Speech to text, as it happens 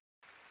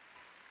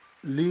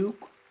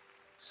Luke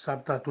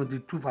chapter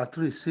 22 verse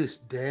 3 says,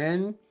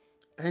 Then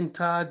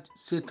entered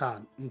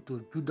Satan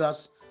into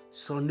Judas,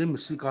 son named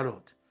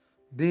Iscariot,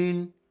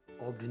 being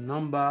of the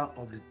number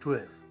of the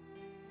 12.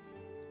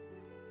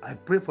 I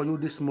pray for you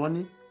this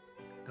morning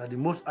that the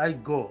Most High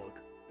God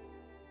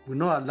will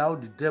not allow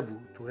the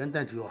devil to enter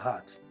into your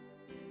heart.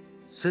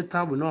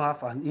 Satan will not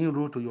have an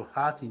inroad to your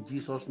heart in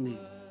Jesus' name.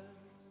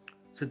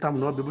 Satan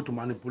will not be able to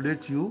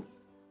manipulate you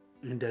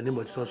in the name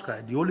of Jesus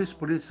Christ. The Holy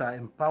Spirit shall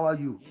empower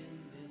you,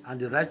 and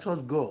the righteous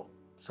God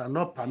shall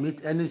not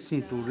permit any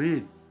sin to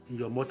reign in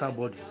your mortal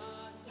body,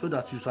 so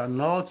that you shall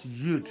not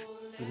yield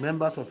the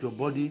members of your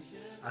body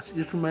as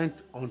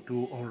instruments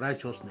unto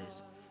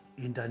unrighteousness.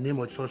 In the name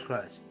of Jesus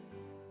Christ.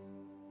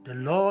 The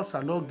Lord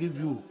shall not give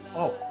you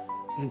up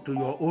into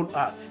your own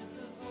heart.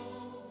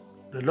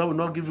 The Lord will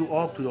not give you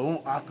up to your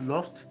own heart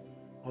lust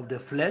of the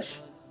flesh,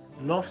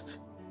 lust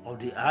of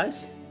the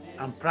eyes,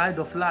 and pride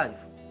of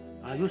life.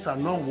 And you shall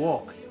not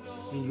walk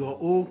in your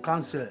own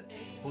counsel,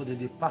 but in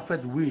the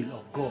perfect will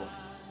of God,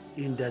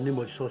 in the name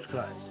of Jesus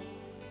Christ.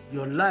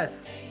 Your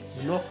life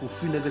will not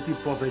fulfill negative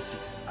prophecy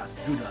as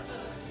Judas,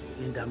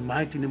 in the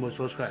mighty name of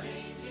Jesus Christ.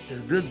 The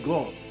great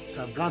God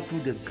shall grant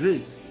you the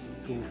grace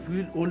to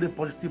fulfill only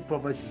positive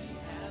prophecies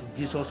in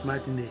Jesus'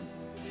 mighty name.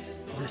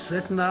 The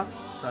strengthener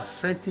shall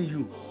strengthen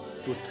you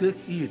to take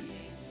heed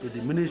to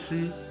the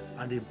ministry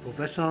and the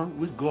profession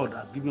which God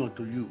has given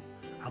unto you,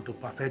 and to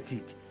perfect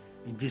it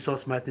in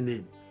Jesus' mighty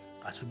name.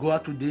 As you go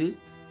out today,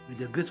 with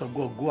the grace of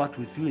God, go out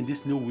with you in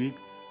this new week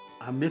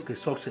and make a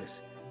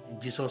success in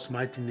Jesus'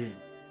 mighty name.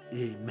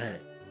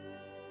 Amen.